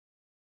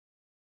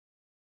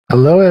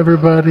Hello,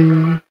 everybody.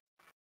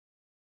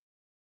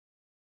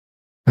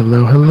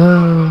 Hello,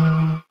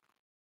 hello.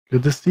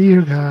 Good to see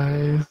you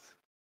guys.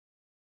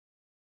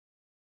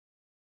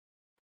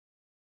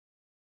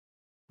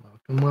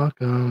 Welcome,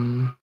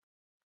 welcome.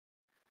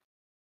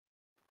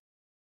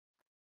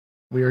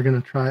 We are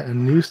going to try a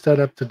new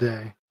setup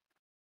today,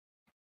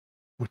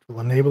 which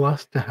will enable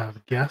us to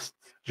have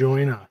guests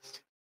join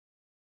us.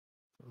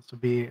 This will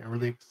be a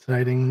really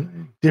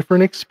exciting,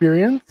 different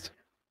experience,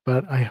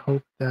 but I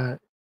hope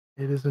that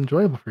it is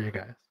enjoyable for you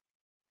guys.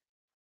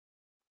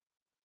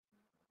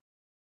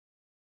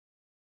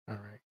 All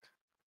right.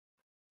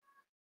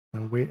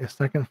 I'll wait a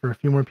second for a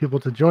few more people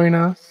to join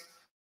us.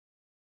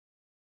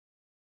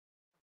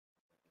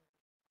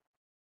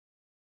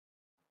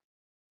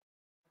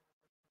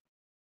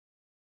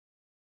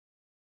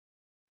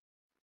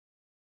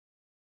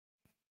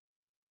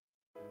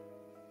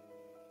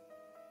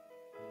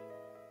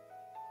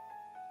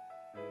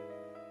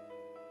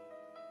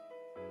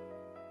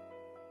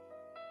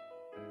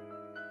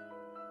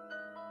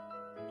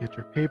 Get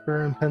your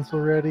paper and pencil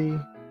ready.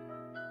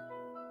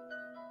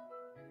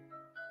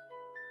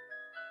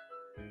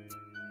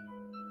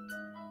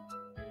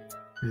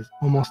 It is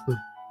almost the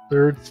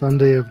third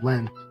Sunday of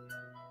Lent.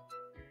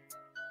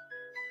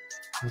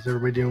 How's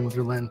everybody doing with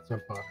your Lent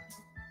so far?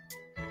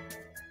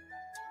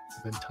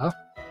 It's been tough?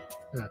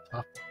 Yeah,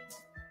 tough.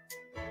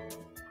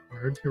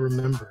 Hard to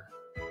remember.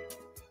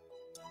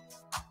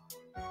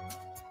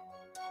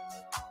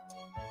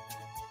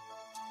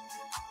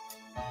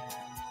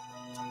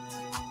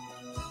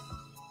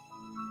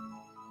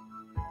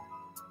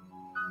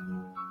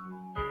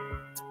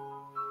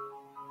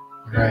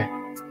 All right.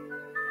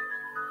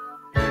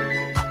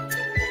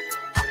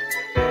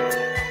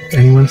 If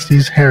anyone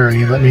sees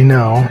Harry, let me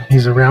know.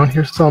 He's around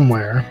here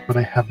somewhere, but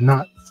I have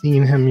not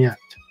seen him yet.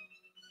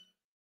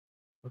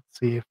 Let's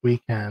see if we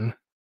can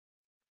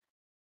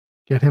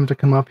get him to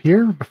come up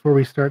here before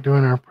we start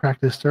doing our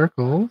practice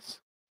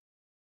circles.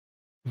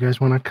 You guys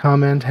want to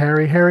comment,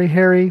 Harry?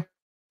 Harry?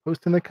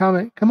 Post in the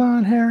comment. Come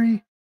on,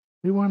 Harry.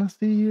 We want to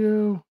see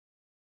you.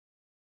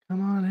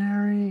 Come on,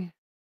 Harry.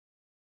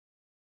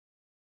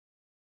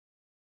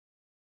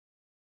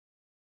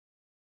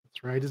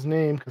 Let's write his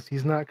name because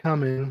he's not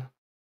coming.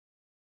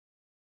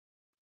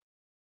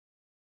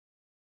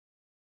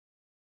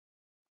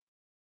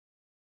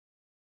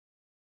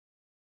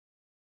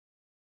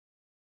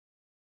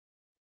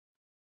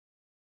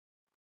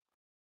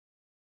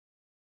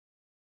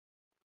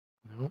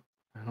 Nope,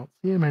 I don't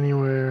see him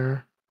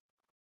anywhere.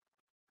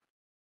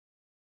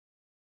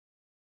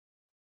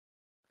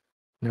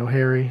 No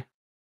Harry.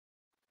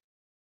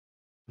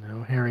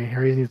 No Harry.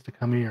 Harry needs to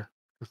come here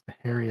because the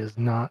Harry is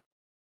not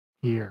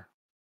here.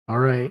 All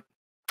right.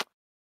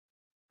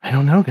 I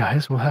don't know,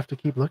 guys. We'll have to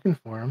keep looking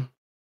for him.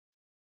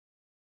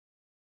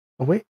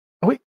 Oh, wait.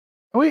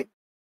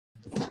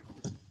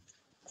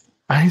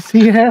 I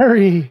see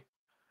Harry.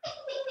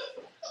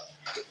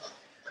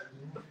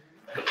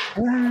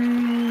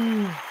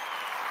 Harry.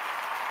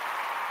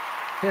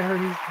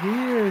 Harry's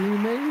here. He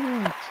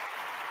made it.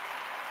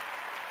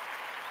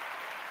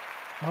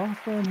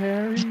 Awesome,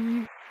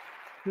 Harry.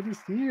 Good to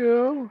see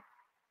you.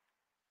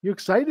 You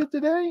excited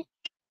today?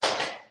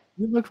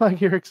 You look like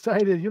you're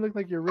excited. You look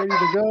like you're ready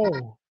to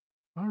go.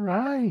 All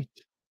right.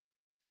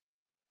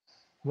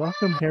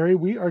 Welcome, Harry.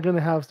 We are going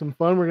to have some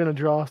fun. We're going to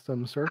draw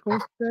some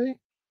circles today,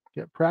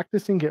 get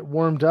practicing, get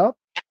warmed up.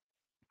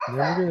 And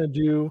then we're going to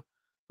do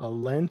a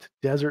Lent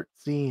desert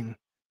scene.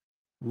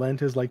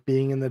 Lent is like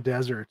being in the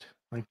desert,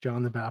 like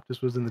John the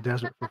Baptist was in the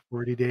desert for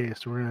 40 days.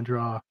 So we're going to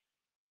draw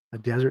a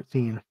desert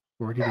scene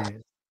 40 days.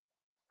 And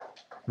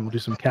we'll do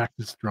some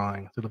cactus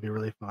drawings. It'll be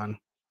really fun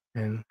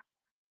and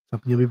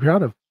something you'll be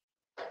proud of.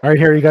 All right,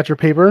 Harry, you got your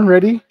paper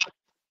ready?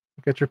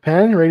 You got your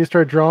pen ready to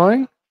start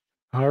drawing?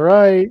 All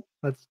right,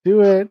 let's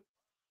do it.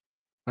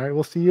 All right,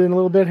 we'll see you in a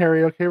little bit,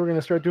 Harry. Okay, we're going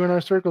to start doing our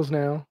circles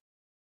now.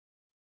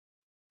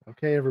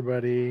 Okay,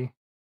 everybody.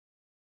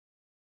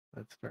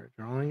 Let's start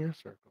drawing your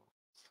circles.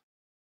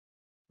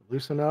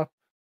 Loosen up.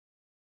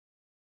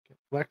 Get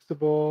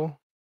flexible.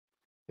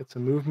 Get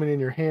some movement in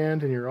your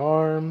hand and your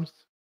arms.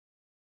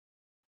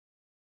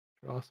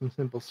 Draw some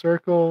simple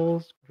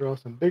circles. Draw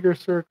some bigger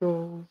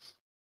circles.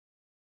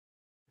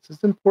 This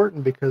is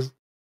important because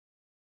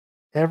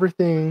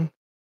everything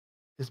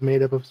is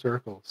made up of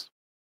circles.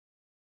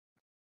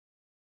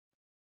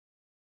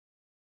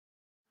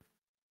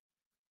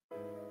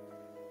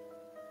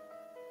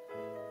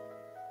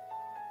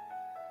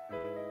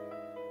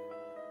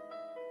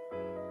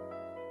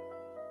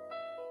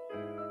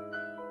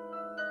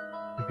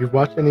 If you've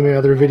watched any of my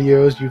other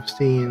videos, you've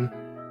seen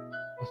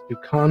let's do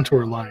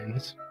contour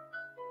lines.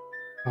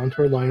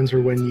 Contour lines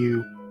are when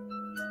you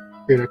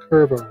create a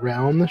curve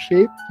around the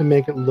shape to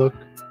make it look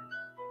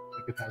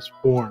like it has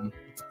form.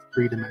 It's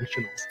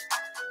three-dimensional.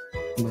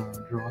 I'm going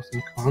to draw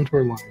some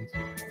contour lines.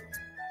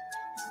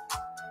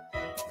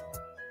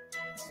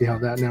 See how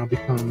that now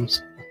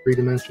becomes a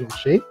three-dimensional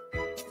shape?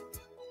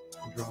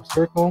 You draw a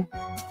circle,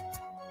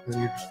 and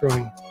then you're just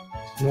drawing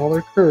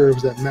smaller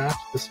curves that match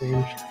the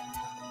same shape.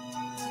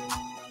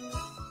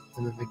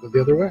 and then they go the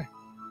other way.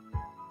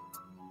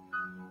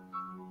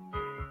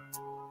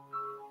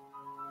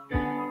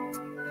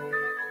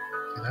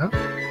 See that?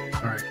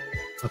 All right,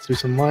 let's do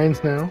some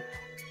lines now.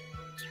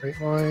 Straight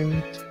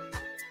lines.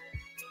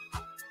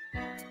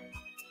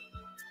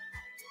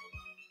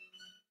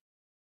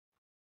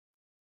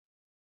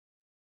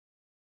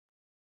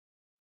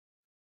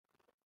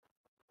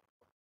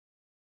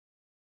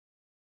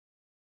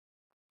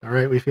 All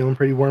right, we feeling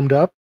pretty warmed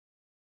up?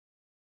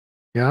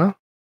 Yeah?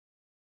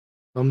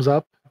 Thumbs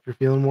up if you're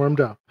feeling warmed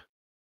up.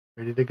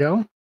 Ready to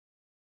go?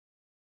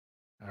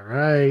 All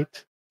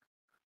right.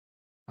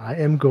 I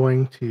am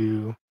going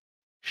to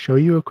show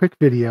you a quick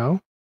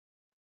video.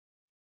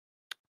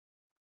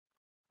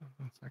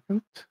 1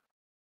 second.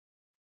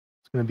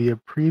 It's going to be a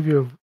preview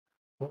of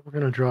what we're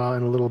going to draw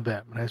in a little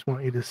bit, but I just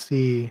want you to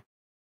see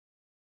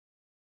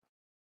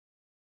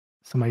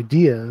some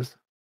ideas.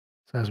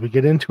 So as we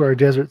get into our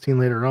desert scene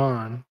later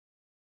on,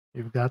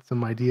 we've got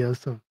some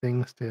ideas of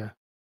things to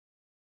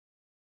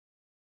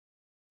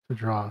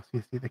draw. So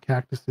you see the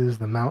cactuses,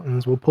 the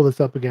mountains. We'll pull this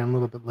up again a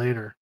little bit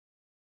later.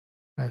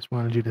 I just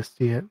wanted you to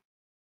see it.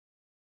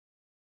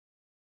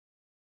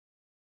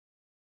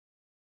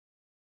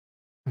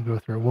 I'll go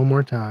through it one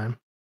more time.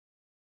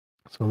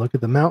 So look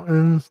at the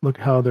mountains. Look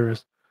how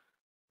there's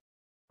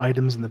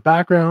items in the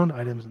background,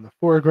 items in the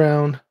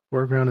foreground.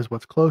 Foreground is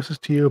what's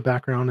closest to you.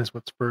 Background is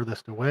what's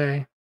furthest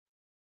away.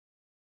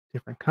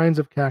 Different kinds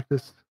of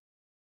cactus,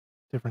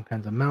 different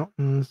kinds of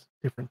mountains,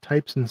 different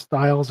types and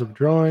styles of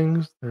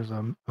drawings. There's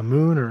a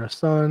moon or a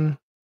sun.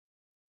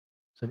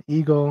 It's an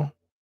eagle.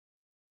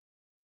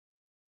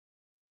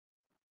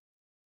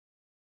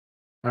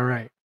 All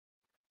right.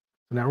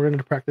 So now we're going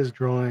to practice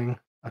drawing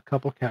a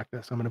couple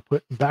cactus. I'm going to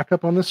put back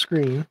up on the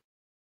screen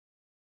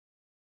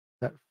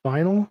that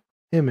final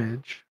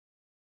image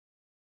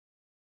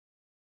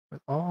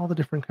with all the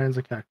different kinds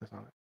of cactus on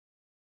it.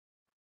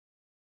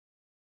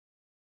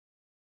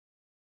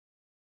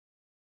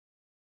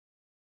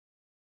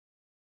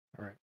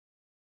 All right.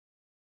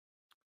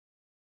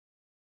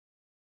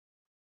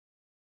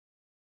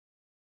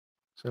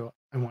 So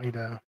I want you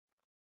to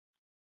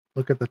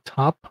look at the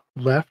top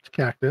left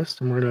cactus,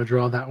 and we're going to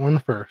draw that one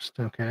first,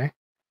 okay?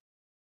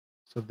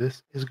 So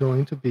this is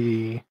going to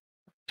be a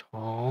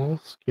tall,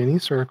 skinny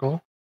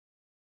circle.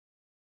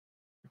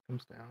 It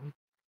comes down.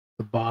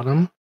 The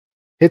bottom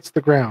hits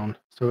the ground,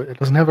 so it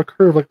doesn't have a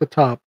curve like the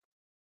top.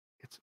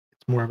 It's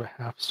more of a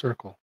half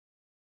circle.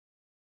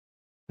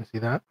 You see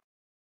that?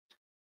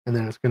 And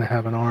then it's going to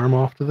have an arm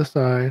off to the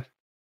side.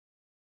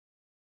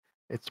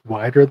 It's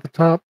wider at the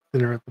top,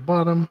 thinner at the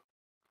bottom.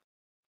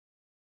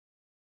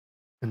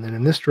 And then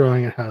in this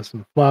drawing, it has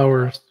some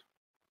flowers.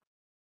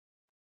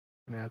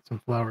 I'm going to add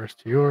some flowers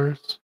to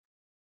yours,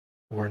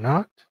 or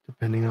not,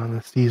 depending on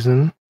the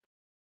season.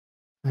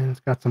 And it's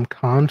got some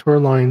contour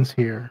lines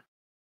here.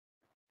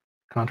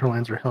 Contour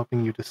lines are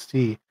helping you to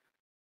see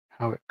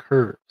how it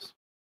curves.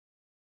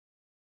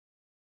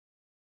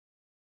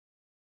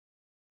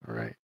 All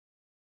right.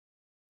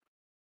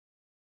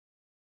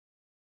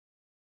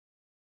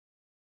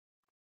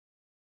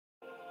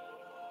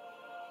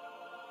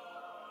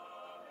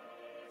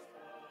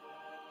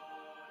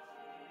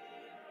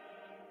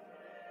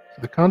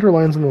 So the contour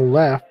lines on the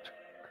left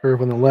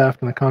curve on the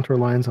left, and the contour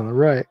lines on the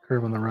right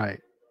curve on the right.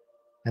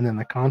 And then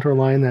the contour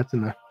line that's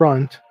in the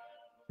front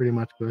pretty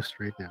much goes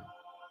straight down.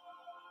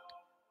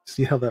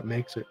 See how that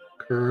makes it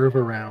curve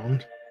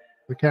around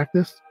the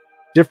cactus?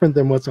 Different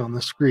than what's on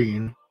the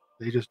screen.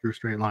 They just drew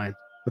straight lines,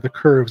 but the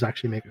curves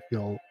actually make it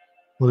feel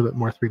a little bit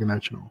more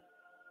three-dimensional.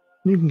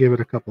 You can give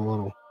it a couple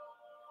little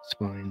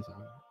spines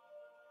on it.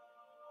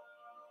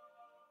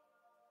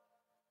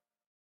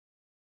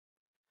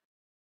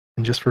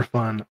 And just for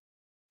fun,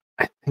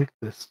 I think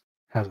this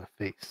has a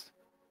face.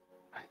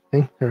 I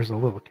think there's a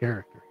little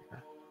character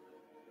here.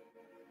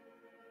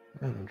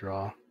 I'm going to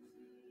draw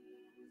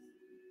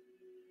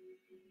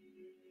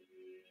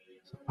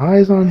some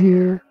eyes on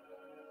here.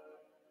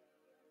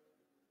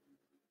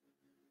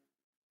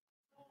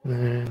 And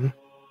then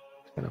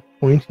it's got a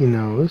pointy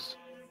nose.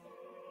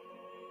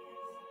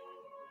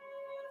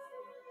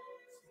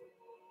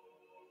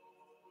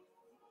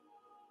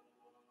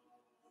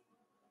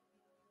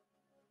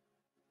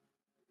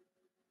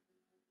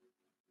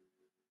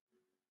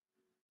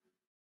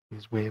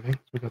 He's waving.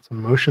 We got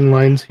some motion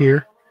lines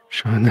here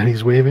showing that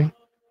he's waving.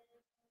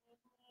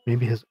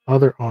 Maybe his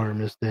other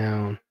arm is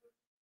down.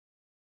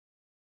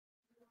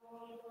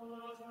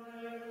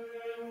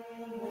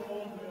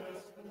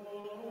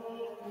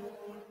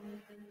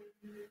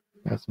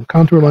 Got some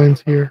contour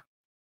lines here.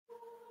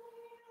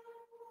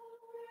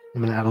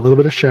 I'm going to add a little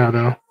bit of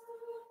shadow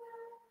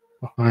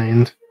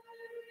behind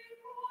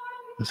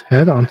his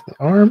head onto the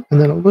arm, and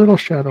then a little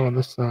shadow on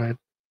this side.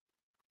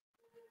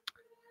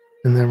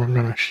 And then we're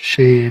going to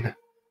shade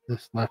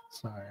this left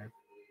side.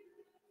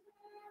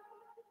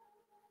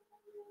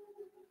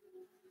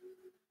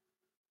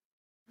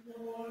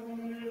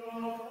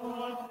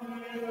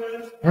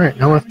 All right,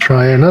 now let's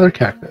try another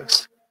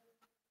cactus.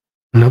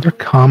 Another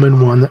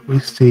common one that we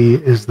see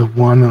is the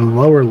one on the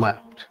lower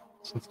left.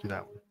 So let's do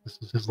that one. This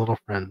is his little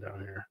friend down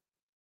here.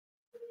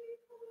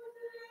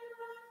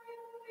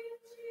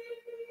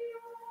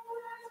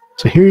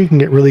 So here you can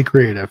get really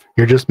creative.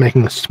 You're just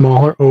making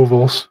smaller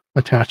ovals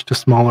attached to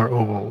smaller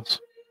ovals.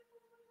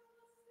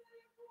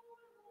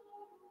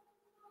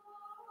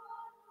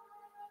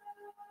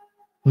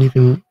 You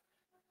can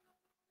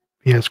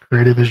be as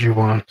creative as you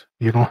want.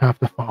 You don't have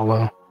to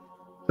follow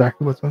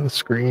exactly what's on the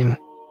screen.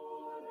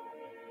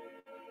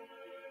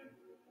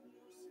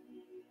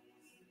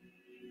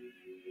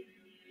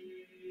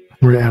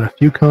 We're going to add a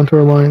few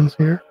contour lines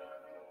here.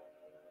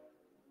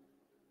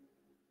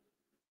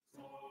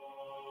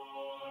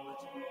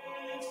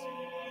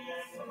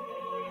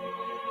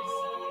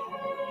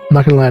 I'm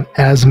not going to add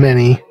as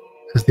many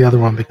as the other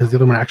one because the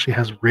other one actually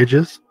has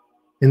ridges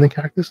in the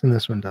cactus and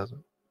this one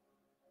doesn't.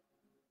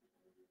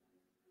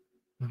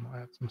 And we'll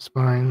add some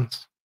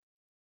spines.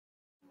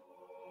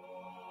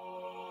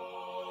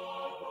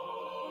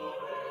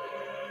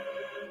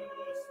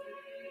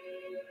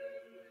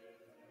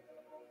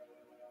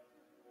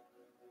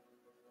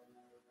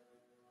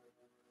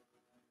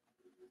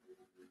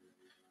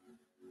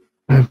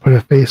 And put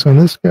a face on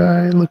this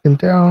guy looking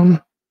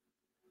down.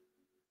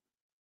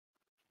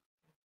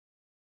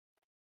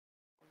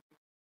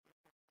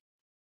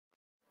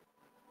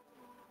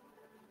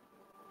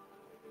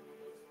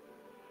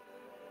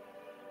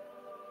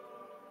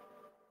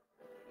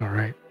 All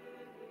right.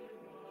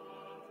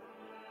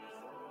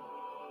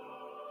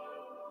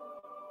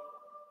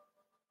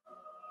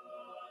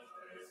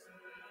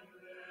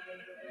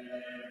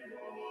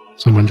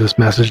 Someone just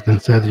messaged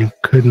and said you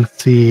couldn't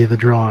see the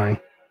drawing.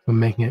 I'm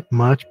making it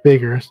much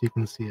bigger so you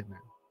can see it now.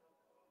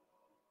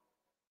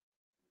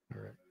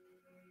 All right.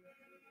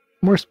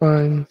 More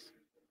spines.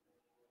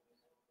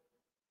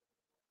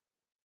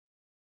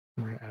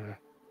 We're going to add a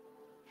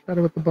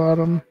shadow at the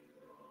bottom.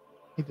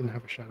 He didn't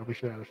have a shadow. We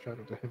should add a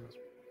shadow to him as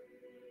well.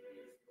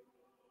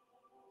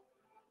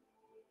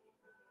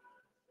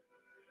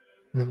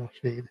 And then we'll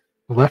shade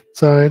the left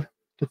side,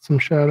 get some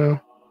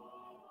shadow.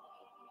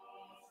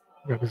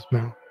 Grab his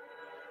mouth.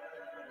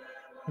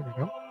 There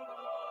we go.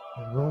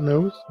 And a little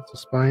nose. It's a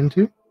spine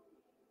too.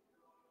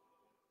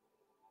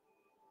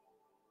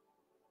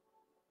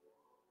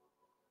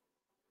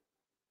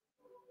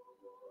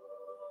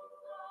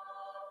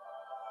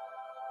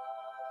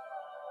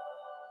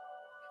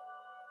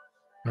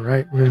 All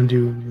right, we're going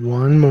to do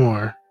one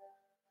more.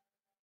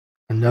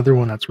 Another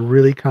one that's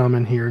really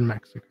common here in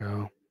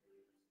Mexico.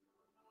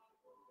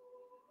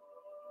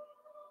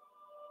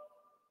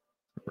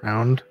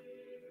 Round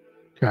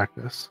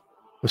cactus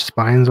with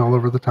spines all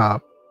over the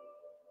top.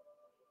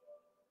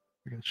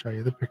 I can show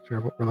you the picture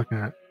of what we're looking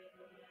at.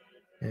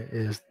 It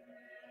is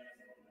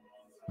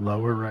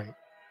lower right.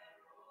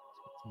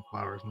 Some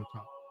flowers on the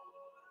top.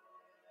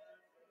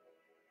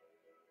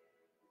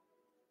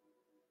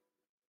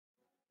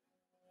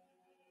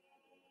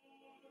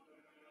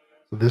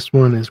 So this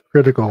one is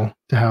critical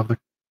to have the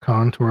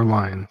contour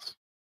lines.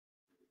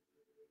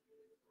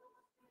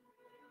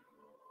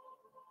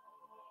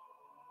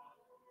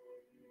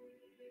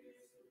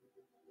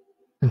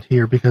 And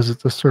here, because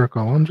it's a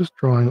circle, I'm just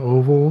drawing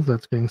ovals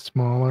that's getting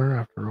smaller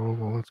after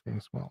oval that's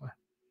getting smaller.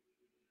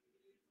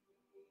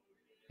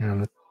 And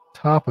on the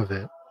top of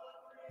it,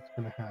 it's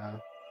going to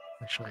have,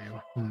 I'll show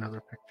you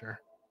another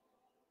picture.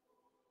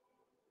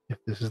 If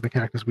this is the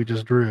cactus we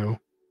just drew,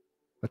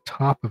 the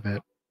top of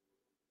it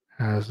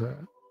has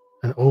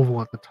an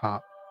oval at the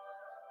top.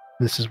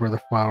 This is where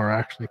the flower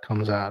actually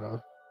comes out of.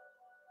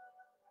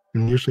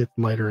 And usually it's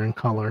lighter in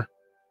color,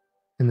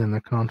 and then the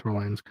contour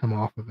lines come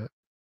off of it.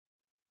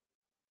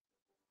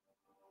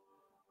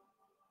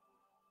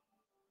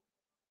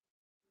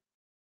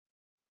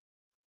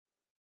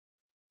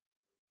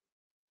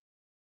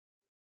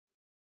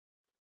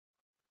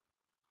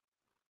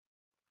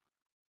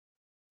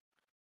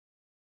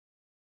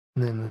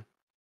 And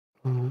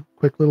then a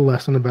quick little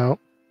lesson about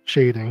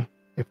shading.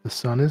 If the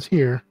sun is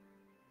here,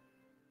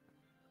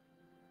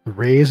 the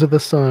rays of the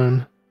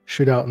sun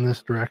shoot out in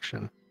this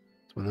direction.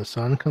 So when the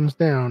sun comes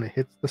down, it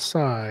hits the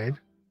side,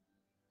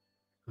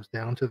 goes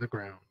down to the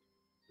ground.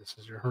 This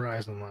is your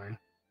horizon line.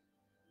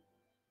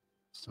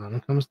 Sun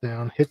comes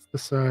down, hits the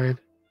side,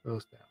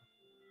 goes down.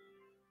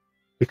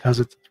 Because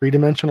it's a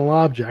three-dimensional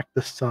object,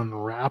 the sun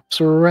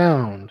wraps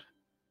around.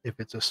 If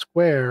it's a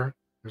square,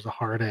 there's a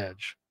hard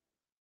edge.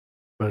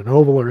 But an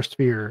oval or a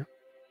sphere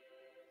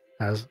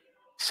has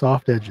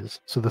soft edges.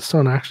 So the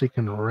sun actually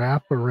can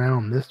wrap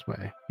around this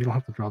way. You don't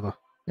have to draw the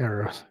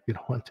arrows if you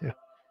don't want to. It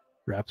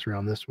wraps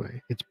around this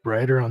way. It's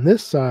brighter on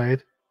this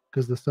side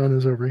because the sun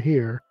is over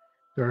here,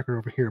 darker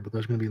over here, but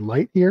there's going to be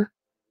light here.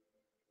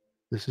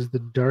 This is the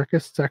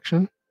darkest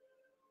section,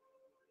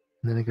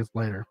 and then it gets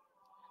lighter.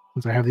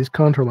 Since I have these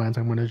contour lines,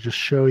 I'm going to just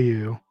show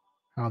you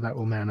how that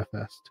will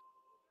manifest.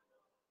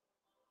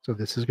 So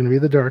this is going to be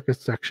the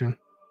darkest section.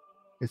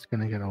 It's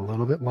going to get a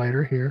little bit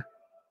lighter here.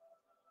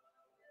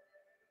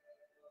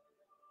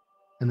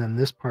 And then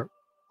this part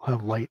will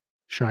have light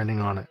shining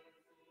on it.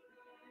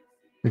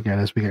 Again,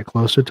 as we get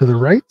closer to the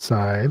right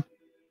side,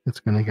 it's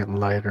going to get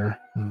lighter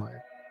and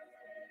lighter.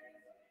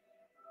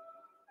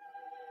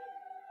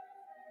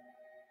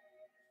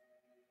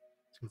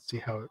 You can see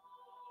how it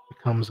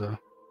becomes a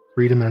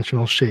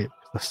three-dimensional shape.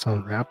 the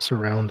sun wraps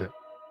around it.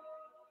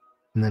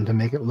 And then to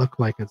make it look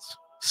like it's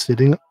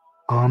sitting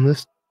on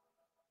this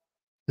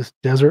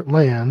desert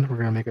land, we're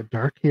going to make it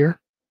dark here.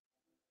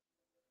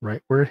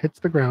 Right where it hits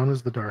the ground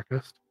is the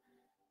darkest.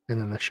 And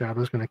then the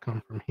shadow is going to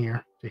come from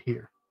here to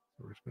here.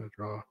 So we're just going to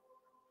draw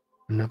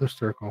another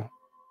circle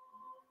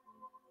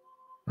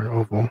or an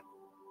oval,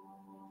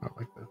 about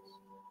like this.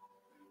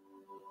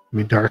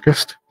 It'll be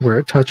darkest where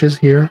it touches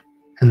here,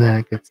 and then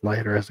it gets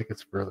lighter as it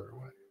gets further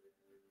away.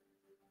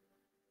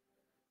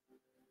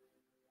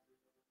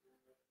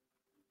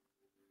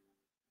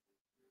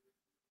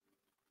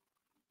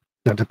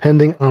 Now,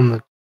 depending on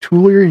the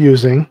tool you're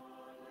using,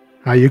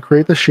 how you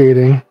create the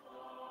shading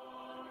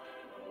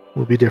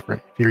will be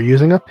different. If you're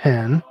using a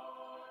pen,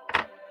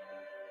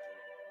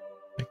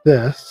 like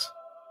this,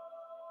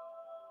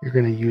 you're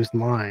going to use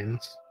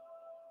lines.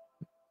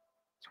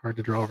 It's hard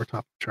to draw over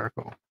top of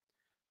charcoal.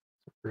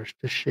 So first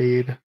to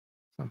shade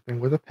something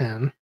with a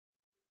pen,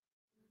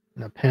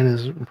 and a pen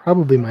is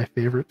probably my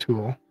favorite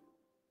tool.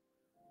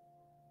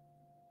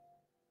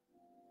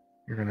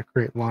 You're going to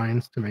create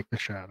lines to make the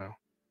shadow.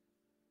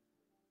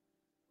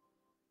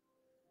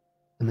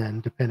 And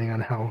then depending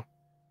on how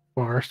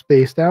far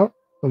spaced out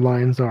the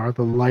lines are,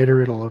 the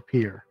lighter it'll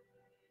appear.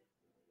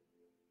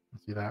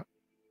 See that?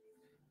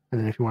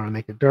 And then if you want to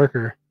make it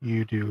darker,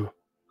 you do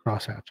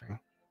cross hatching.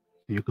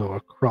 You go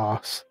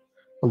across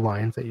the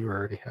lines that you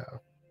already have,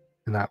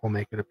 and that will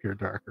make it appear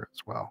darker as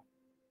well.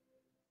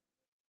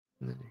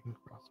 And then you can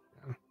cross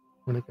it down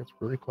when it gets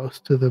really close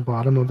to the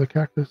bottom of the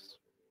cactus.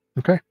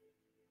 Okay.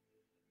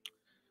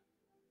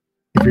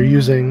 If you're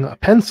using a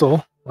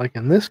pencil, like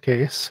in this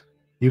case,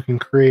 you can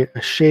create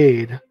a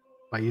shade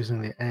by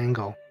using the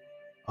angle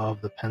of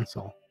the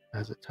pencil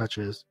as it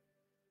touches,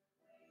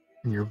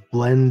 and you're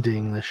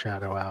blending the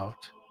shadow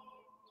out.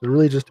 So it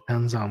really just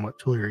depends on what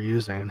tool you're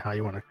using and how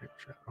you want to create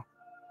a shadow.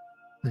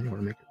 Then you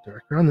want to make it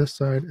darker on this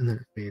side, and then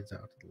it fades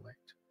out to the light.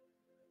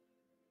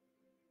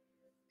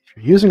 If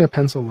you're using a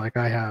pencil like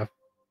I have,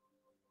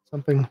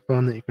 something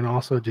fun that you can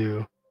also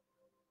do,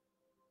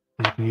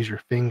 you can use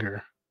your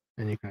finger,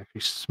 and you can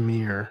actually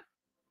smear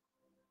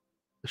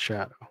the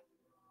shadow.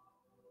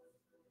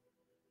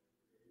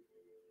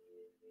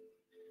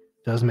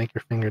 It does make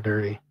your finger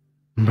dirty,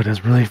 but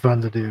it's really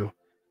fun to do.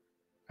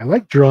 I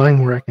like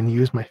drawing where I can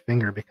use my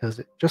finger because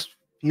it just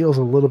feels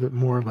a little bit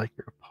more like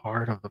you're a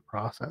part of the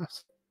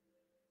process.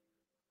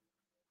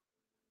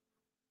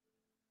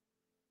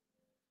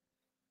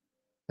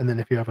 And then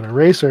if you have an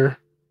eraser,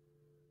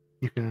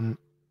 you can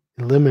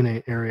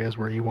eliminate areas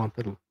where you want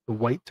the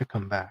white to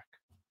come back.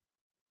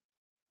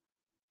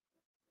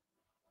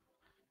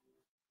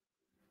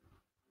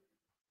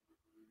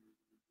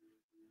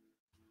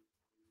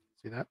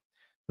 See that?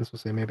 This will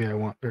say maybe I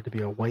want there to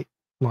be a white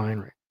line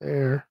right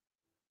there.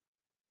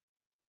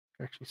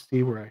 Actually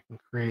see where I can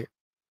create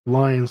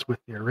lines with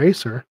the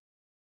eraser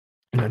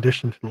in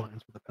addition to the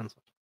lines with the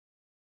pencil.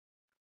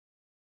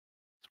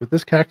 So with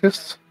this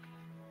cactus,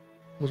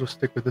 we'll just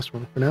stick with this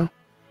one for now.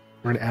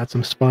 We're going to add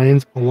some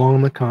spines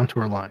along the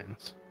contour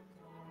lines.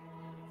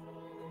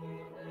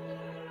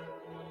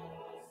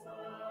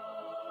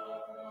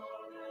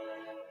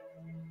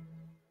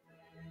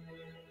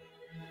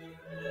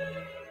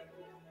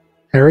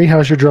 Harry,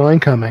 how's your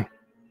drawing coming?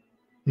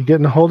 You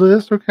getting a hold of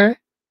this okay?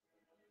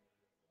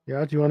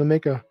 Yeah, do you want to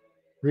make a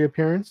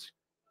reappearance?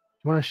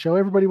 You want to show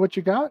everybody what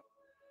you got?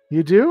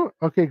 You do?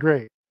 Okay,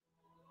 great.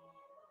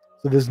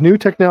 So this new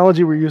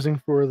technology we're using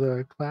for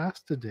the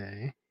class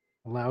today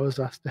allows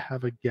us to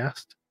have a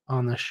guest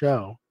on the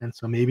show. And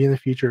so maybe in the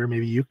future,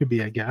 maybe you could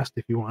be a guest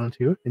if you wanted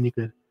to, and you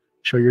could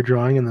show your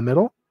drawing in the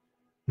middle.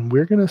 And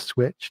we're going to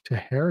switch to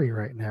Harry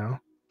right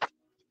now.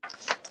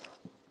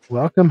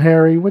 Welcome,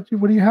 Harry. What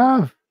do you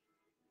have?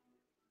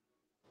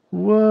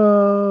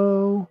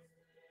 Whoa.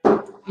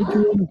 You're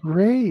doing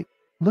great.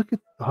 Look at,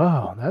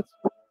 oh, that's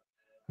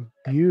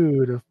a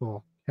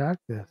beautiful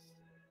cactus.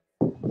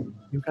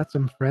 You've got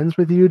some friends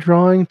with you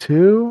drawing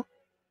too.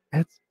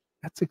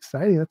 That's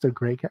exciting. That's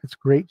it's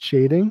great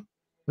shading.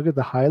 Look at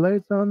the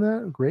highlights on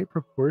that. Great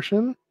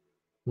proportion.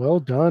 Well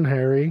done,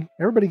 Harry.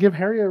 Everybody give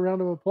Harry a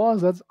round of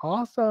applause. That's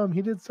awesome.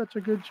 He did such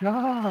a good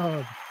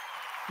job.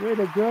 Way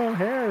to go,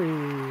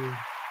 Harry.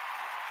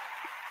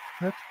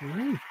 That's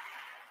great.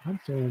 I'm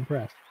so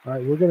impressed. All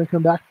right, we're going to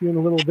come back to you in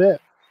a little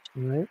bit.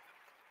 All right.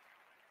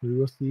 We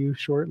will see you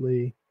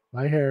shortly.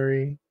 Bye,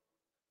 Harry.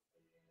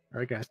 All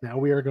right, guys. Now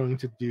we are going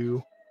to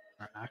do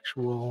our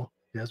actual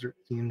desert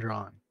scene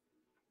drawing.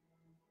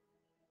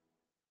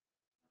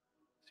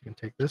 So you can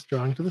take this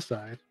drawing to the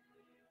side.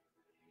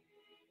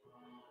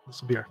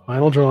 This will be our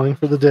final drawing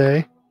for the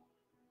day.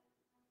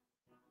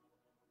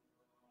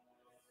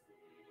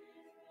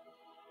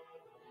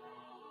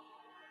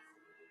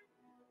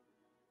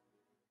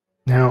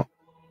 Now,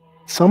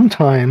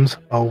 sometimes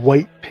a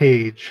white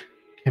page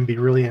can be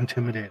really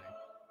intimidating.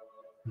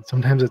 And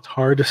sometimes it's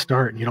hard to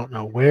start and you don't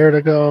know where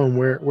to go and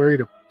where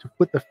to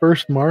put the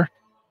first mark.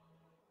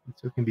 And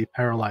so it can be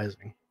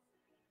paralyzing.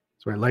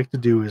 So what I like to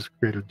do is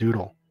create a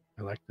doodle.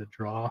 I like to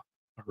draw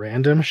a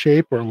random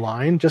shape or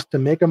line just to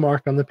make a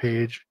mark on the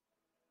page.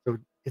 So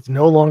it's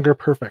no longer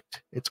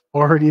perfect. It's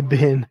already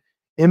been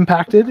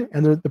impacted,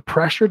 and the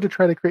pressure to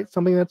try to create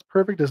something that's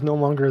perfect is no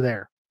longer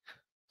there.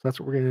 So that's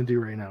what we're going to do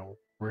right now.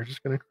 We're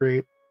just going to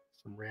create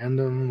some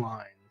random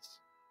lines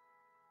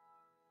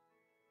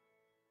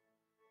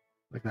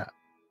like that.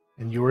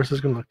 And yours is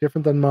going to look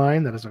different than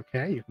mine. That is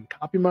okay. You can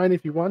copy mine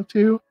if you want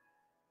to,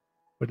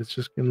 but it's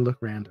just going to look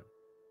random.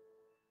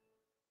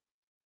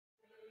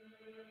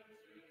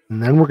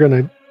 And then we're going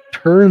to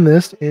turn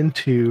this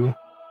into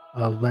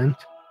a Lent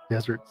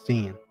desert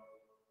scene.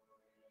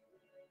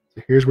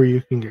 So here's where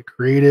you can get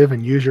creative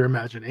and use your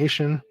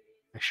imagination.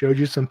 I showed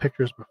you some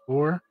pictures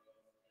before.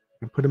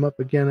 You can put them up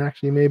again,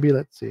 actually, maybe.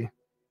 Let's see.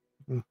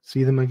 You can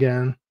see them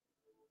again.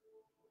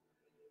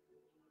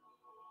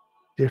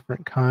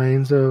 Different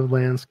kinds of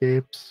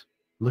landscapes.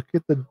 Look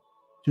at the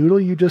doodle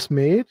you just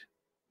made.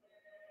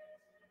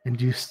 And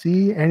do you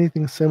see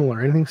anything similar,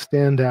 anything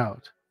stand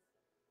out?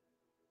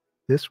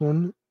 This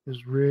one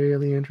is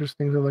really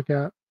interesting to look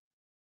at.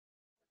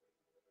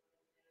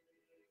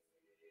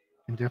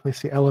 You can definitely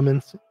see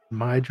elements in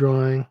my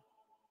drawing.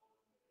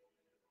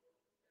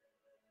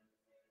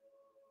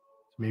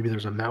 Maybe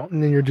there's a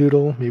mountain in your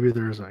doodle. Maybe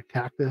there's a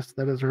cactus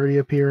that is already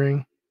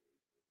appearing.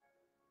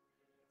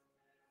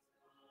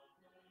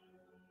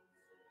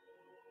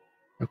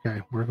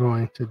 Okay, we're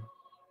going to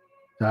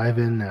dive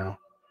in now.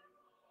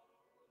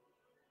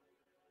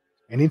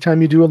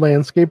 Anytime you do a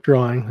landscape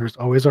drawing, there's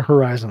always a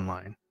horizon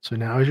line. So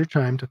now is your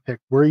time to pick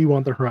where you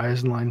want the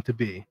horizon line to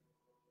be.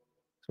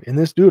 So in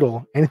this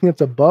doodle, anything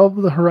that's above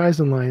the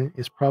horizon line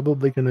is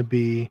probably going to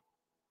be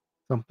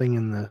something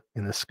in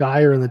the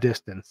sky or in the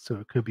distance. So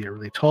it could be a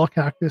really tall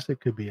cactus,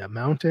 it could be a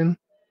mountain,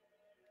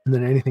 and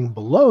then anything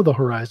below the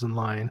horizon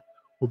line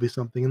will be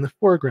something in the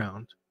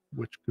foreground,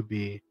 which could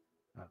be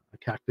a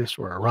cactus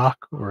or a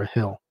rock or a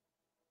hill.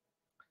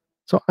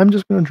 So I'm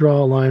just going to draw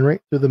a line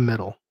right through the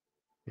middle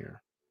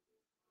here.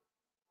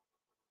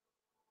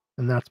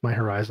 And that's my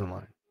horizon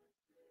line.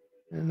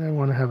 And I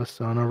want to have a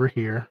sun over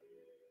here.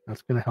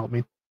 That's going to help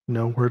me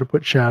know where to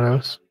put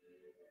shadows.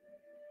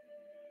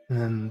 And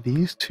then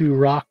these two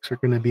rocks are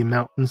going to be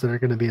mountains that are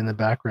going to be in the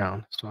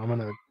background. So I'm going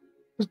to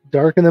just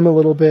darken them a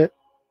little bit.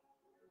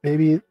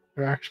 Maybe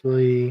they're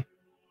actually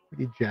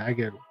pretty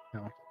jagged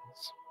mountains.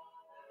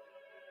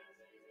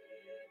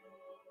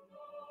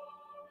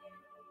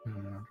 And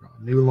I'm going to draw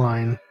a new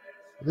line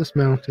for this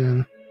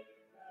mountain.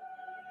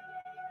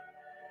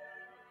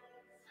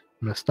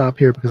 I'm going to stop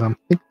here because I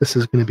think this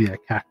is going to be a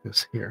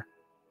cactus here.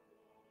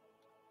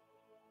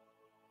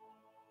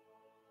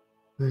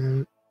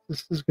 And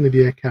this is going to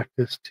be a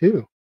cactus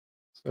too.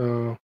 So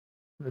I'm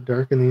going to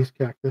darken these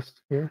cactus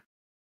here.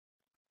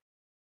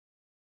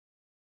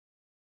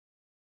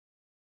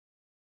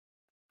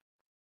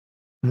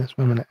 And this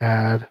one I'm going to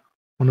add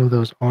one of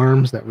those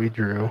arms that we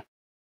drew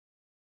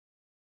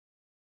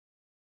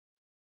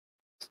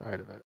side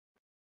of it.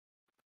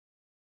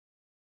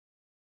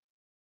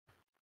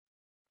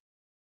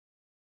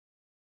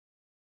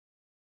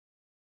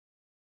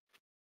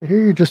 Here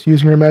you're just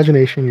using your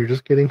imagination. You're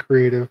just getting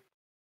creative.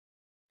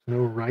 No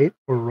right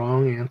or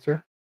wrong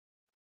answer.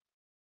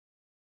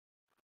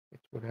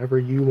 It's whatever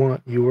you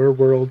want your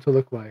world to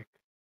look like.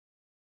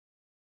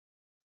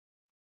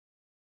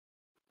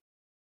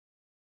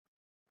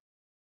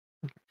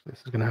 This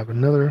is going to have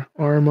another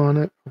arm on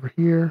it over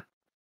here.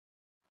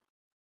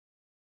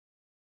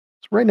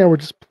 So right now we're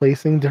just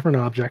placing different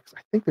objects.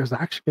 I think there's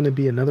actually going to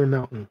be another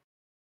mountain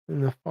in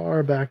the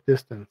far back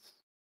distance.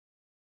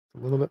 It's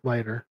a little bit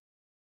lighter.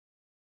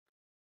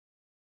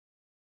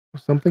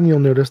 Something you'll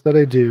notice that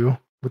I do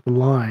with the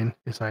line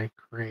is I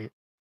create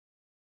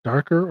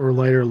darker or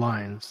lighter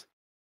lines.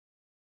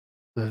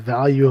 The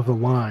value of the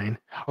line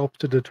helps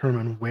to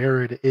determine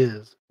where it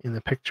is in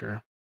the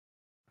picture.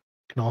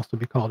 It can also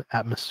be called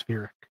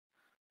atmospheric.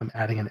 I'm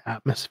adding an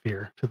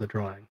atmosphere to the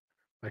drawing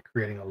by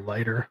creating a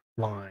lighter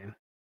line.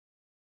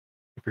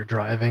 If you're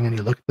driving and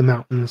you look at the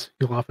mountains,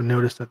 you'll often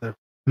notice that the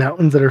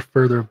mountains that are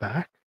further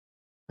back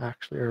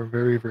actually are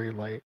very, very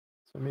light.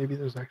 So maybe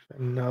there's actually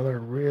another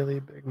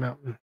really big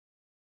mountain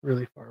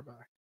really far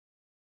back.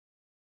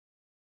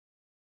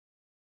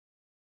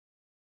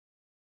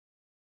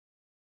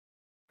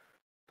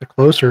 The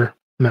closer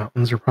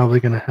mountains are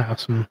probably going to have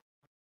some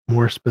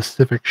more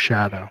specific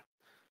shadow.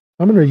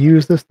 I'm going to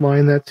use this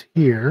line that's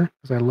here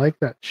because I like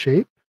that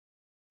shape,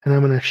 and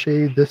I'm going to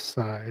shade this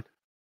side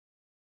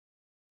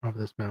of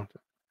this mountain.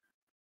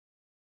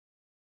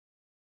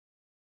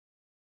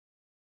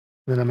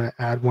 Then I'm going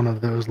to add one of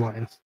those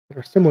lines that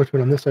are similar to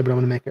it on this side, but I'm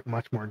going to make it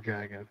much more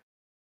jagged.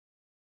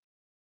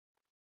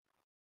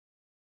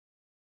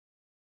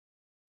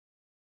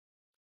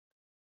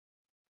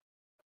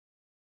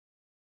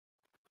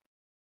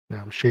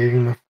 Now I'm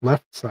shading the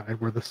left side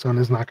where the sun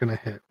is not going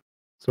to hit.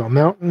 So a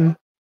mountain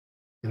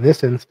in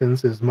this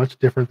instance is much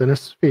different than a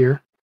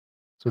sphere.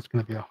 So it's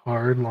going to be a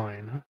hard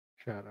line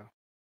shadow.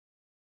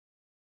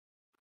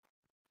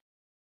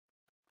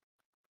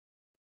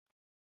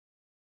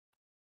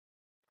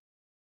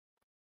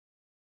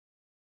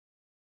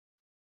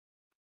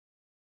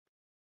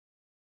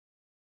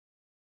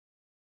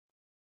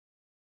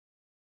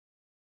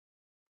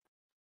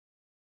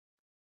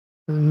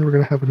 And we're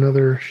going to have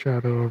another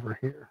shadow over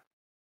here.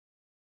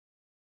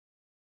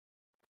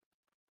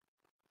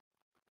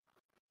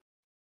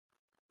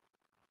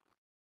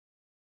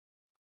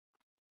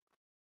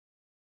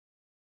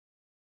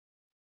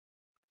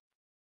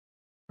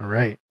 All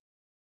right.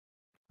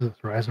 This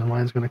horizon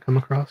line is going to come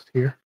across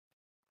here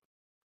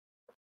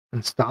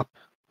and stop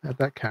at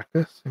that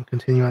cactus and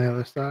continue on the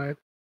other side.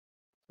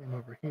 Same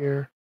over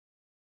here.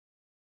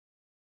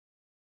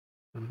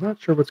 I'm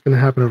not sure what's going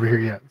to happen over here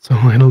yet, so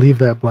I'm going to leave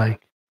that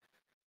blank.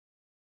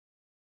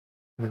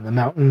 And then the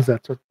mountains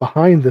that's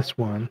behind this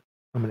one,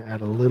 I'm going to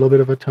add a little bit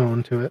of a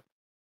tone to it.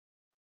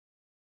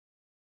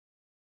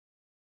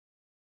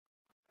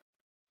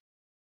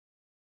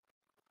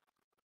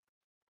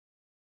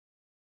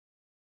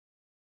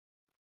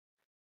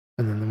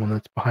 And then the one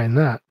that's behind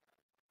that,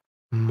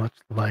 much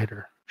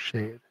lighter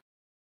shade.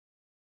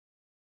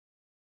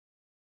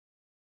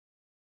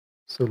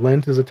 So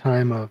Lent is a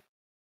time of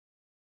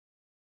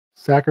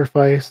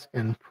sacrifice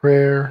and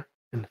prayer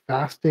and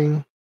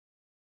fasting,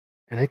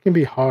 and it can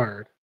be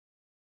hard.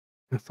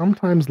 And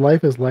sometimes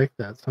life is like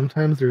that.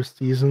 Sometimes there's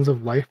seasons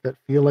of life that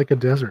feel like a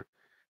desert.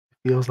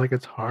 It feels like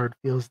it's hard,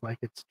 feels like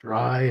it's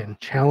dry and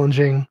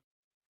challenging.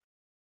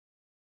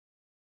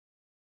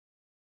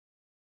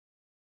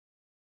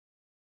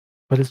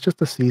 But it's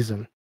just a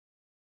season.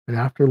 And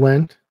after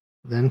Lent,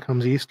 then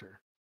comes Easter.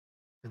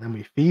 And then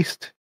we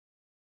feast.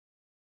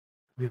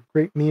 We have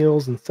great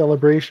meals and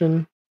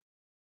celebration.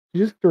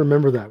 You just have to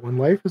remember that when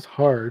life is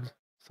hard,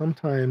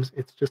 sometimes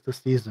it's just a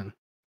season.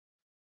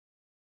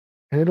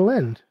 And it'll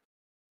end.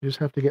 You just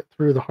have to get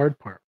through the hard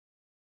part.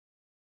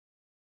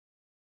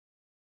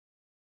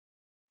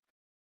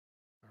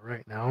 All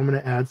right, now I'm going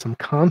to add some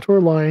contour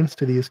lines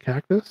to these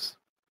cactus.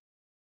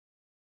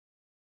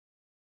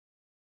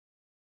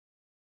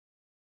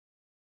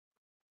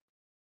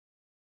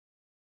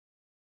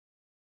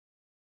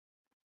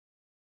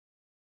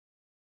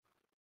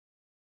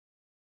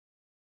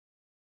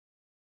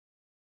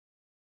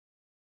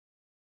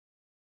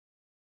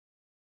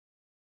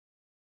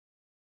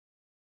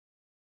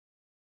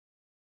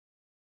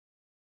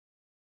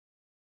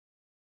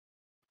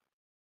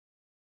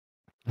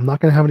 I'm not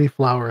going to have any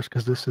flowers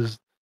because this is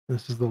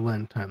the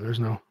Lent time. There's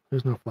no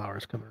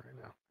flowers coming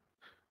right now.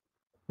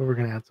 But we're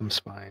going to add some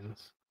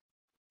spines.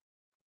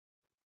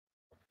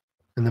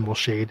 And then we'll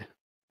shade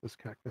this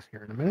cactus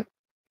here in a minute.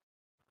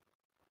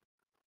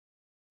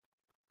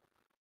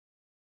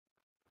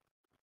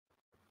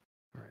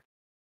 All right.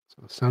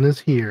 So the sun is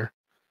here.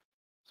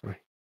 So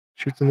it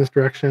shoots in this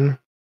direction.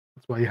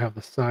 That's why you have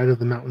the side of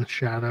the mountain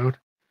shadowed.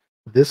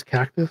 This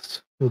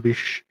cactus will be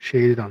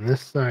shaded on this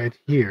side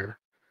here.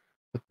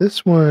 But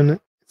this one,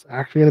 it's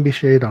actually going to be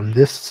shaded on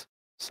this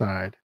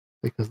side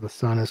because the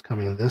sun is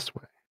coming this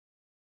way.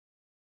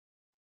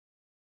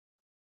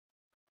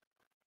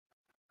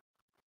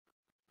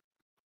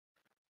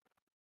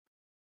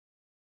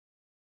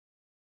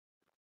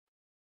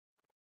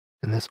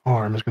 And this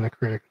arm is going to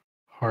create a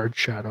hard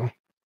shadow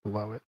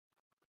below it.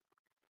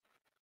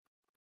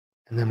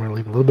 And then we're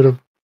going to leave a little bit of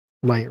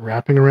light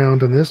wrapping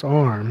around on this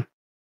arm,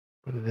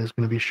 but it is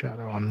going to be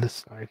shadow on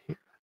this side here.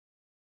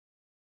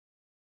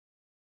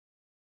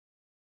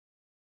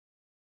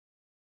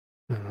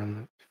 And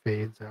then it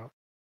fades out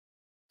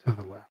to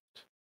the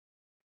left.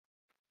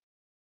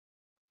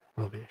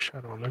 There'll be a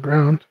shadow on the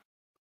ground.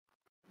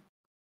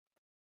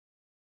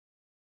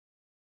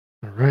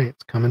 All right,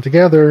 it's coming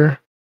together.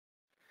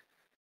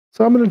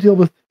 So I'm going to deal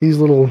with these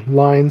little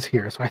lines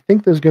here. So I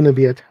think there's going to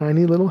be a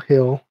tiny little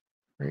hill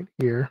right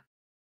here.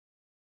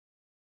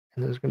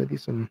 And there's going to be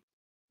some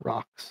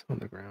rocks on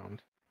the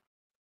ground.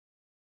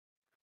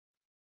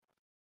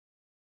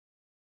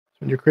 So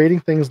when you're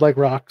creating things like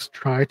rocks,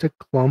 try to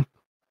clump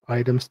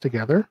items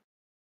together.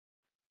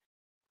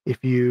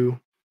 If you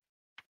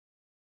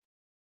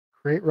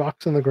create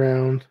rocks on the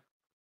ground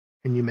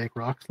and you make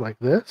rocks like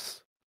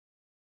this,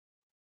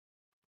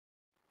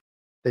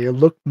 they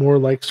look more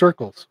like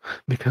circles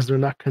because they're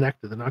not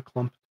connected, they're not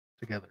clumped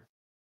together.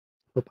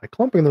 But by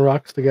clumping the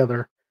rocks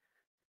together,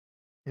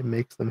 it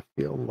makes them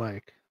feel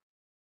like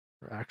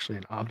they're actually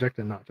an object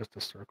and not just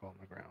a circle on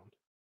the ground.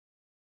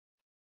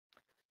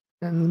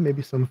 And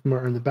maybe some of them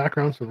are in the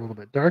background, so a little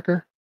bit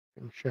darker.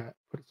 And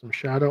put some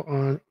shadow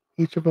on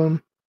each of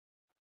them.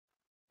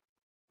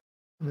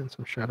 And then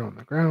some shadow on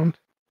the ground.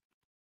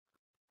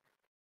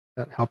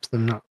 That helps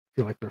them not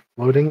feel like they're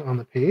floating on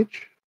the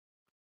page.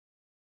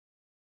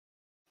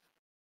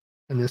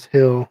 And this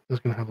hill is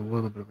going to have a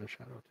little bit of a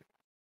shadow too.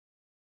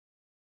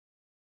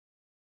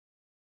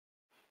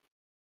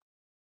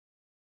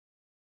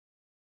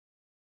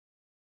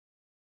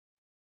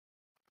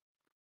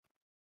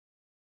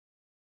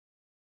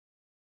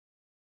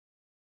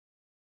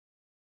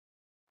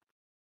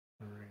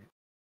 All right.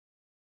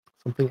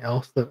 Something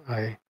else that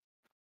I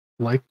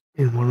liked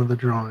in one of the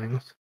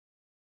drawings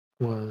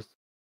was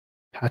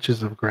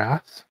patches of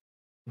grass.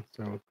 And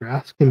so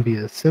grass can be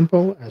as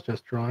simple as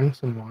just drawing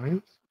some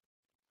lines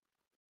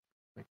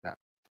like that.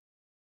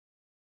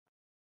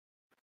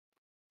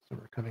 So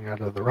we're coming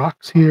out of the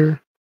rocks here,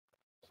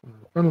 some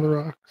in front of the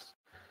rocks,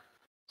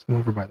 some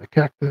over by the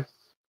cactus.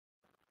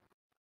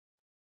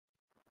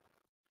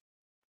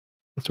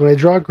 So when I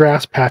draw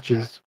grass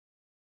patches,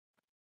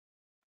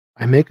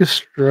 I make a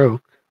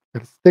stroke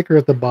that's thicker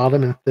at the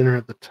bottom and thinner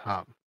at the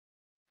top.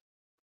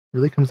 It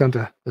really comes down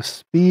to the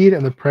speed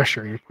and the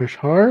pressure. You push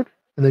hard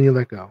and then you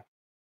let go.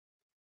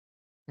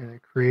 And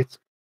it creates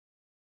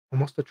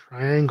almost a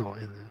triangle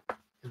in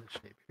the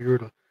shape. If you were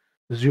to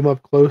zoom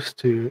up close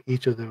to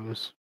each of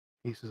those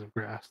pieces of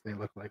grass, they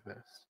look like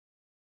this,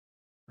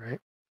 right?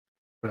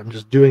 But I'm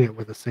just doing it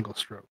with a single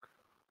stroke.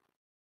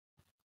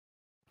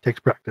 It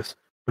takes practice,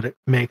 but it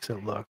makes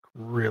it look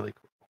really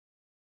cool.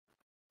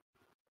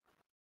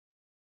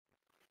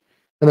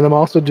 And then I'm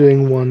also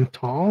doing one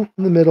tall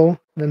in the middle and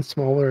then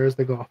smaller as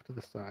they go off to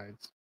the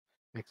sides.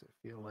 Makes it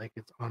feel like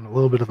it's on a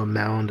little bit of a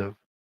mound of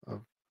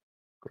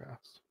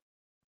grass.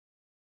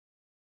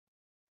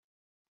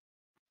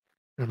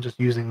 And I'm just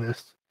using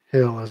this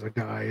hill as a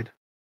guide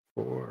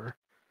for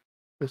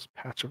this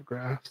patch of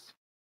grass.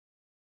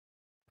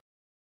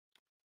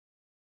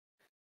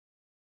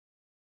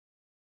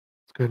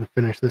 Let's go ahead and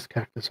finish this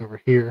cactus over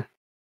here.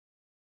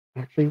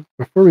 Actually,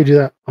 before we do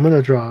that, I'm going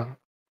to draw,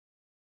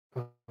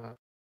 I'm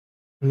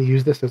going to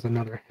use this as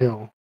another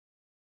hill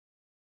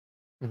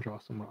and draw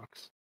some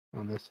rocks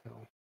on this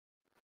hill.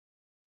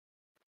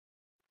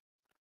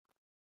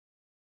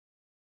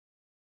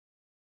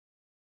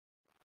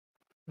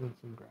 And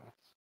some grass.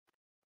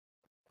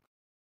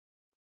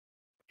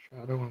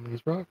 Shadow on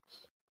these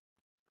rocks.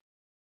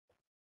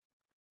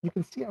 You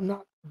can see I'm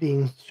not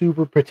being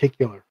super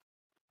particular.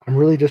 I'm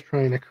really just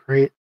trying to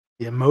create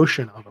the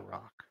emotion of a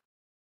rock.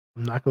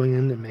 I'm not going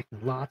in and making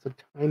lots of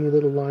tiny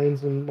little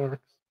lines and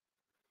marks.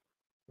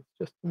 It's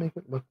just to make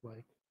it look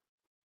like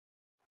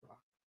rock.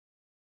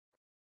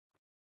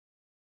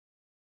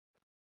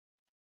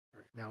 All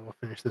right, now we'll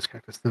finish this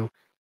cactus. So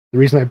the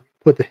reason I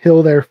put the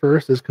hill there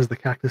first is because the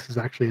cactus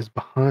is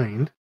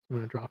behind. I'm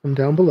going to drop him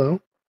down below.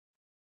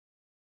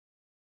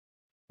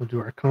 We'll do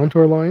our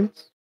contour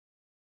lines.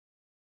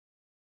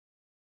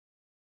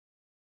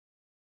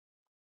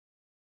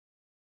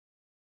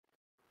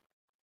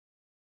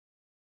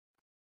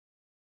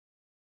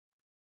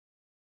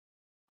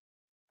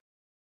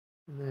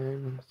 And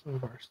then some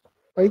of our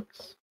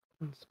spikes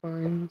and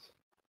spines.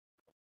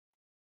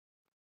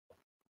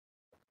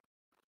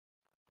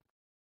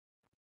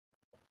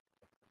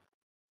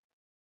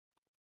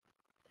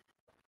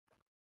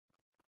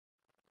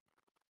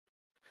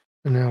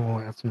 And now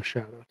we'll add some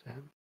shadow to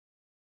him.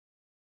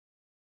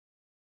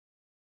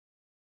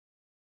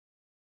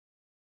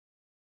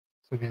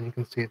 So again, you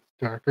can see it's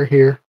darker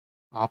here,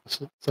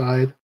 opposite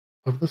side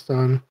of the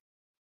sun.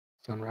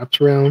 Sun wraps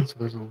around, so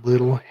there's a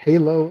little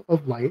halo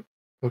of light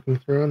poking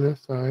through on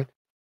this side.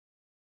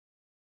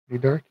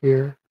 Pretty dark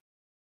here.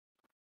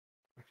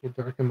 Actually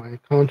dark in my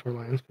contour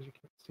lines because you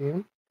can't see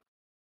them.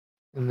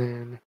 And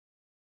then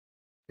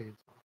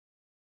fades off.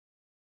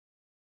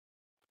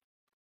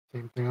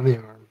 Same thing on the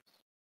arms.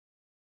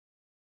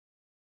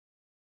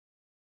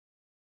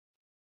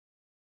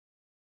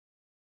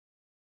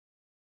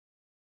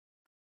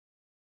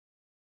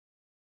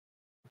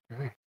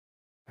 Okay.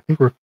 I think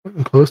we're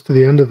getting close to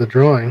the end of the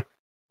drawing.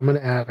 I'm going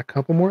to add a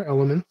couple more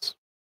elements.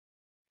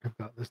 I've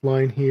got this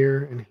line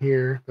here and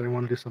here that I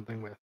want to do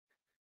something with.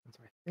 And so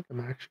I think I'm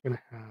actually going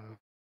to have a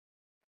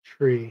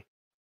tree,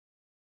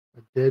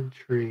 a dead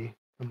tree,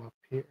 come up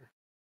here.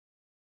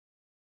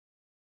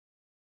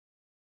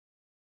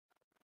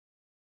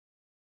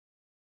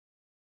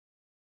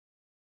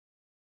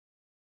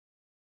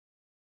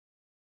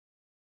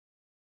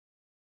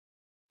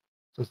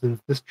 So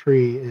since this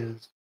tree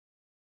is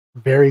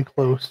very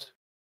close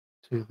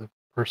to the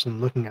person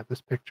looking at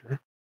this picture,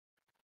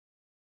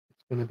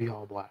 it's going to be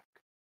all black.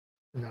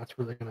 And that's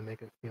really going to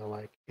make it feel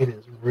like it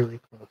is really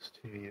close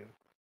to you.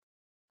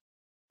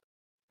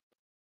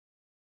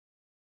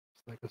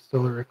 It's like a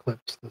solar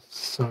eclipse. The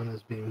sun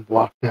is being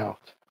blocked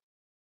out.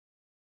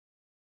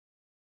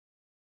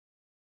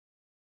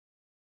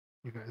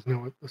 You guys know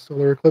what the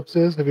solar eclipse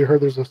is? Have you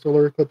heard there's a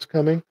solar eclipse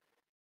coming?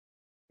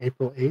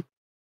 April 8th.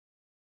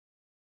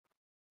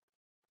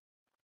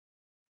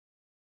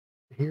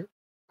 Here,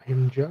 I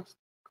am just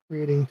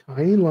creating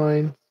tiny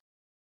lines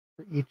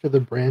for each of the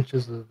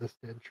branches of this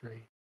dead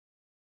tree.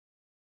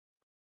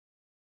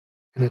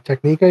 And the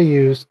technique I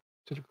use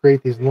to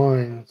create these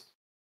lines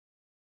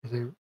is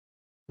I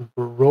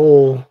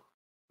roll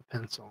the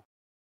pencil.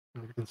 I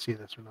don't know if you can see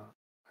this or not.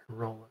 I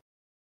roll it.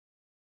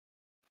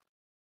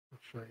 I'll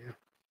show you.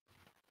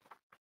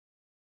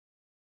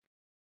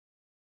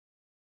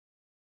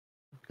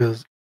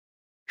 Because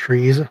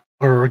trees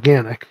are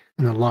organic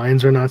and the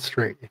lines are not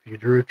straight. If you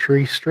drew a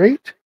tree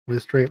straight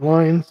with straight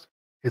lines,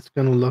 it's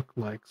going to look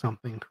like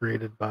something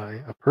created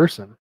by a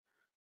person.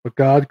 But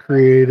God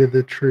created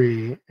the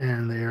tree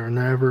and they are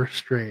never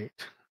straight.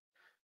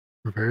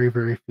 Very,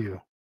 very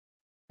few.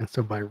 And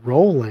so by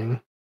rolling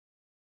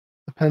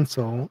the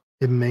pencil,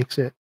 it makes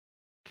it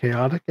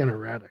chaotic and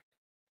erratic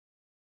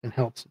and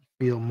helps it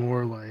feel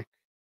more like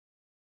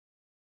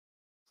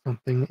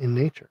something in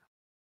nature.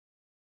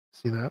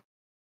 See that?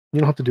 You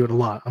don't have to do it a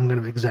lot. I'm kind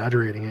of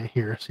exaggerating it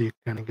here so you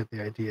kind of get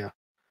the idea.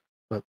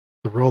 But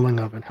the rolling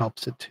of it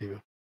helps it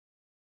to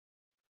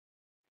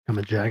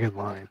become a jagged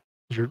line.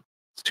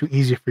 It's too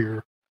easy for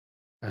your,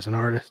 as an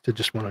artist, to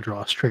just want to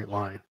draw a straight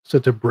line. So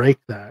to break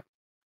that,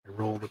 I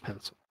roll the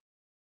pencil.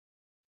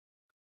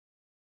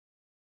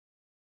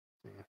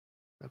 Yeah,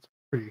 that's a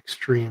pretty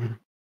extreme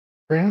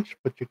branch,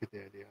 but you get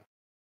the idea.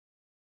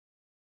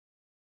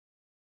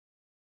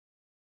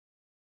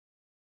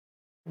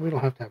 We don't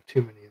have to have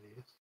too many of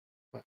these,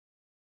 but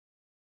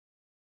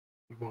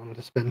if you wanted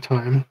to spend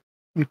time,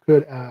 you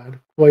could add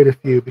quite a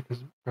few because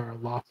there are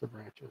lots of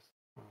branches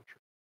on a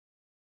tree.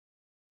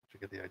 But you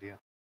get the idea.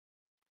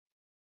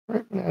 All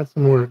right, I'm gonna add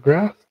some more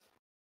grass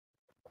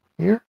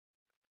here.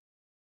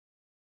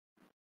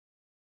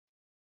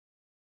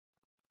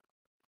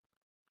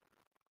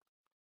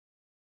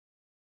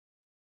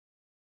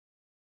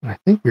 And I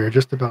think we are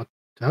just about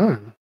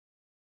done.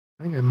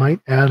 I think I might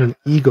add an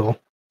eagle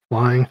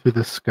flying through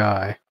the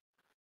sky.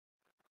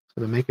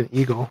 So to make an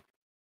eagle,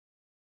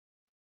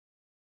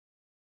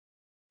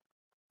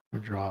 we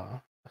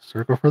draw a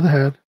circle for the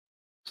head,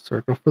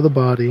 circle for the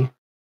body.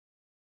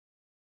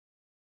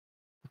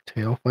 The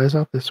tail flies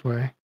out this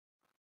way.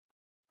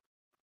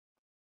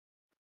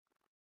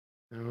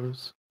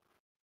 Nose.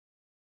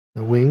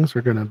 The wings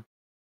are going to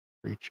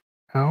reach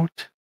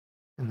out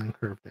and then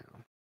curve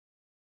down.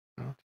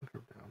 Out and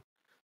curve down.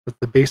 But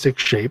the basic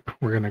shape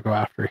we're going to go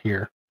after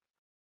here.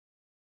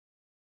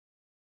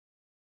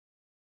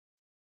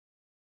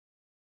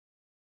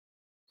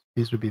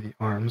 These would be the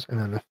arms, and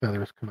then the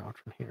feathers come out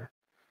from here.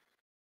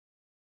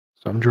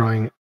 So I'm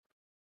drawing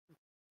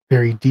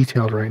very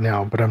detailed right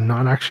now, but I'm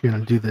not actually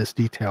going to do this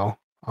detail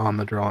on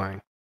the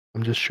drawing.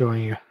 I'm just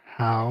showing you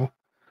how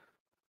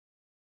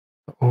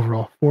the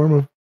overall form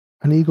of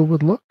an eagle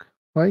would look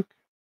like.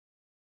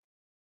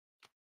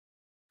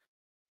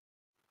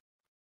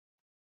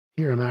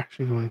 Here I'm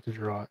actually going to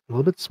draw it a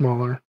little bit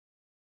smaller,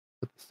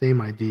 but the same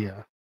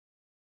idea.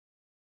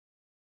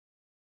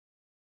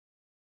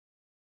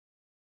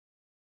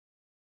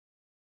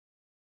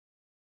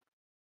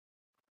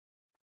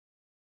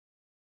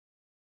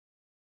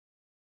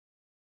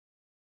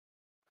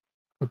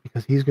 But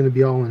because he's going to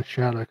be all in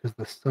shadow because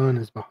the sun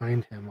is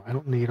behind him, I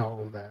don't need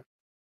all of that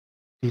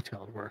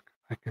detailed work.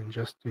 I can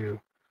just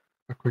do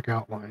a quick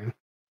outline,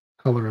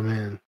 color him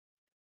in,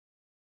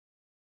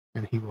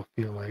 and he will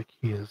feel like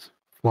he is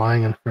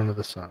flying in front of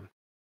the sun.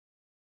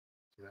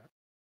 See that?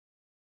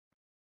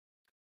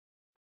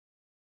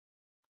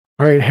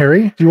 All right,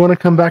 Harry, do you want to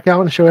come back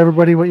out and show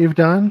everybody what you've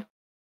done?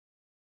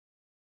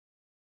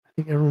 I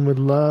think everyone would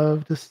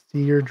love to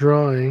see your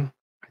drawing.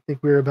 I think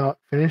we're about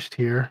finished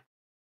here.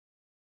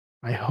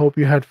 I hope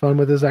you had fun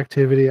with this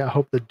activity. I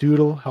hope the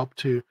doodle helped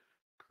to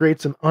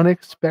create some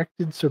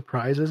unexpected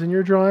surprises in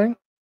your drawing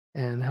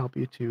and help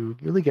you to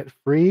really get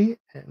free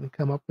and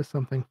come up with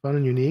something fun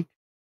and unique.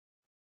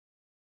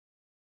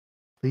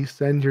 Please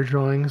send your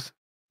drawings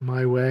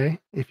my way.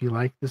 If you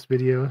like this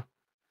video,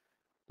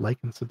 like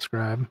and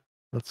subscribe.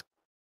 Let's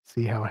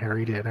see how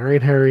Harry did. All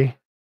right, Harry.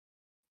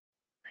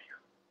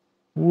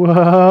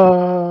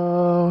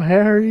 Whoa,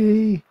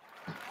 Harry.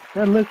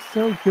 That looks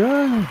so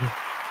good.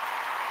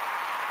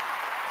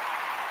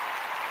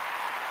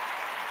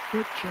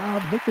 Good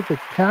job. Look at the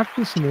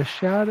cactus and the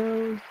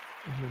shadows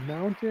and the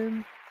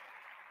mountain.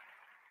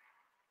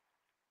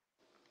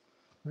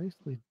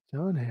 Nicely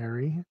done,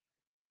 Harry.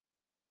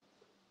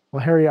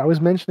 Well, Harry, I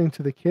was mentioning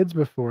to the kids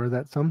before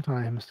that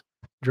sometimes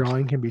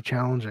drawing can be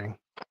challenging.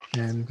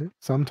 And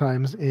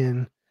sometimes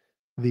in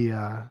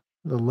the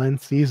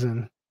Lent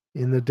season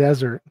in the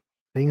desert,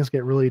 things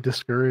get really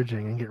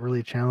discouraging and get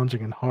really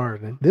challenging and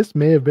hard. And this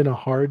may have been a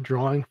hard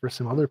drawing for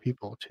some other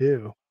people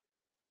too.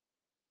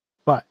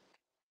 But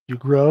you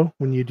grow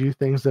when you do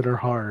things that are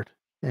hard,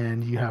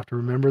 and you have to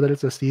remember that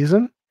it's a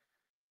season,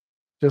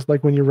 just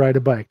like when you ride a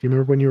bike. Do you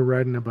remember when you were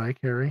riding a bike,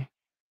 Harry?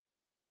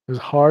 It was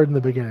hard in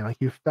the beginning. Like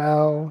you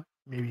fell,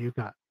 maybe you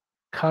got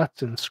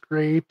cuts and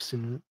scrapes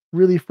and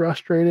really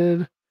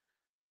frustrated.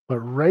 But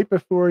right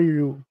before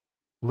you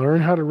learn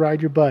how to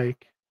ride your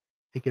bike,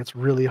 it gets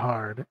really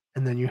hard.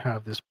 And then you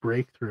have this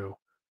breakthrough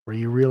where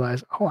you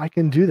realize, oh, I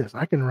can do this.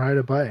 I can ride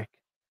a bike.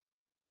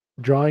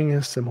 Drawing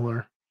is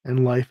similar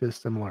and life is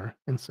similar.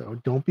 And so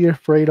don't be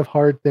afraid of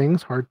hard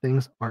things. Hard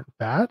things aren't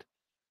bad.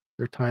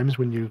 There are times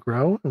when you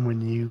grow and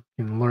when you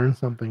can learn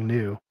something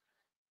new.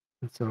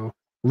 And so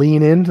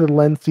lean into the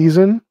Lent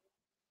season.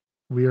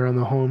 We are on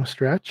the home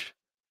stretch.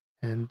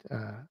 And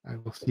I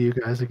will see you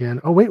guys again.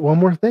 Oh, wait, one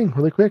more thing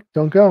really quick.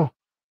 Don't go.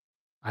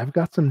 I've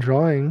got some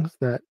drawings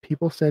that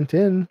people sent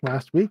in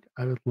last week.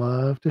 I would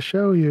love to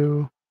show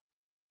you.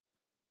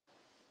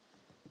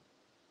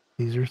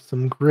 These are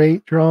some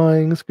great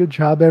drawings. Good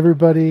job,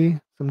 everybody.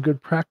 Some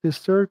good practice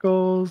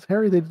circles.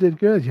 Harry, they did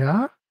good,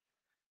 yeah?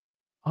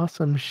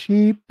 Awesome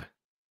sheep.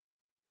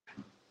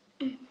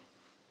 You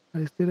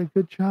guys did a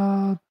good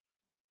job.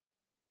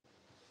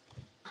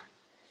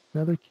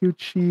 Another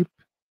cute sheep.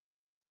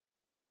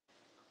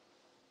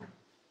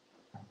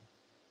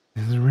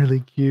 This is really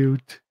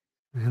cute.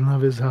 I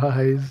love his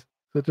eyes.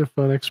 Such a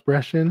fun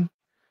expression.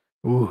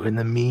 Ooh, and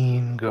the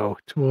mean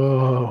goat.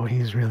 Whoa,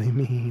 he's really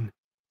mean.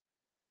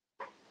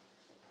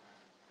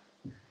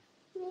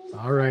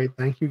 All right.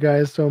 Thank you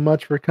guys so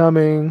much for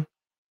coming.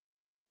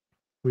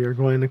 We are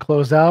going to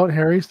close out.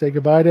 Harry, say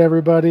goodbye to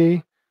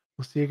everybody.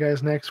 We'll see you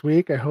guys next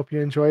week. I hope you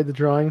enjoyed the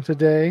drawing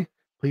today.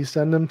 Please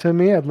send them to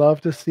me. I'd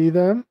love to see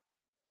them.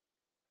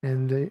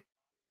 And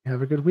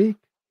have a good week.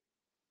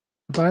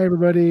 Bye,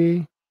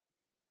 everybody.